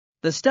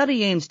The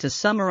study aims to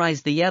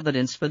summarize the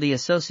evidence for the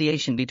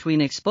association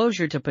between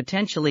exposure to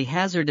potentially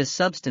hazardous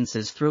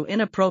substances through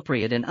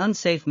inappropriate and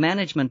unsafe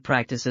management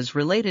practices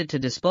related to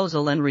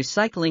disposal and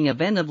recycling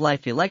of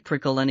end-of-life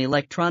electrical and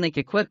electronic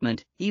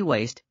equipment,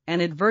 e-waste,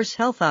 and adverse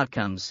health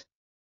outcomes.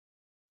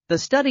 The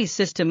study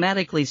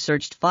systematically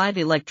searched 5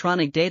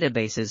 electronic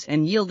databases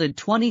and yielded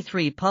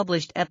 23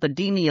 published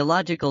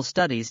epidemiological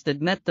studies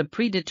that met the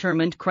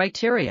predetermined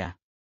criteria.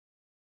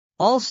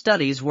 All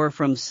studies were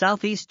from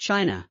Southeast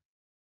China.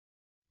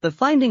 The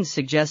findings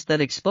suggest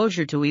that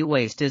exposure to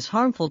e-waste is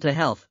harmful to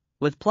health,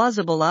 with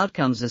plausible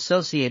outcomes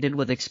associated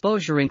with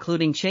exposure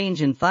including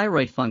change in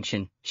thyroid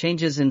function,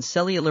 changes in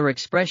cellular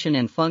expression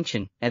and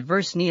function,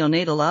 adverse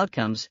neonatal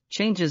outcomes,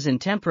 changes in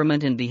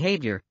temperament and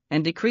behavior,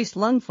 and decreased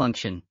lung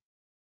function.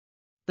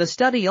 The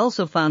study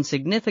also found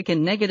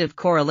significant negative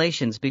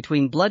correlations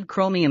between blood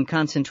chromium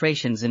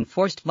concentrations and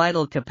forced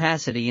vital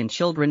capacity in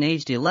children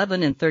aged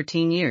 11 and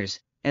 13 years,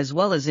 as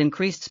well as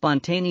increased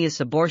spontaneous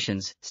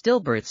abortions,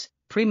 stillbirths,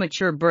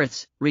 premature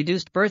births,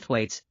 reduced birth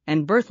weights,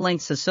 and birth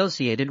lengths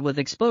associated with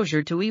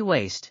exposure to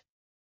e-waste.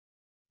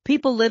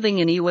 People living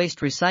in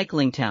e-waste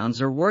recycling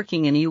towns or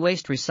working in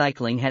e-waste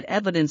recycling had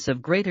evidence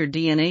of greater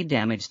DNA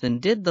damage than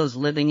did those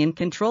living in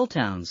control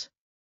towns.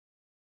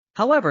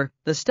 However,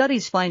 the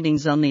study's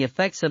findings on the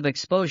effects of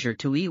exposure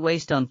to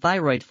e-waste on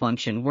thyroid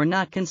function were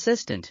not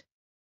consistent.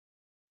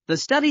 The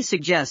study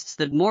suggests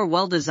that more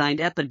well-designed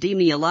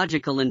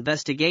epidemiological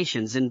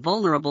investigations in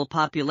vulnerable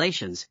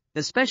populations,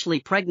 especially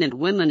pregnant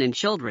women and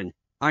children,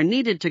 are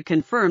needed to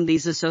confirm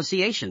these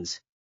associations.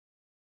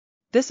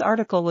 This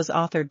article was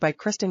authored by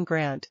Kristen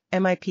Grant,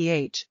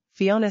 MIPH,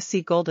 Fiona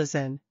C.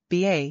 Goldizen,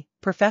 BA,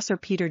 Professor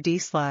Peter D.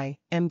 Sly,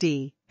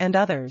 MD, and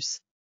others.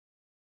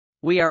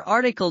 We are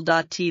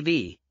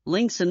RTCLTV,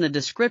 links in the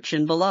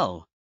description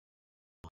below.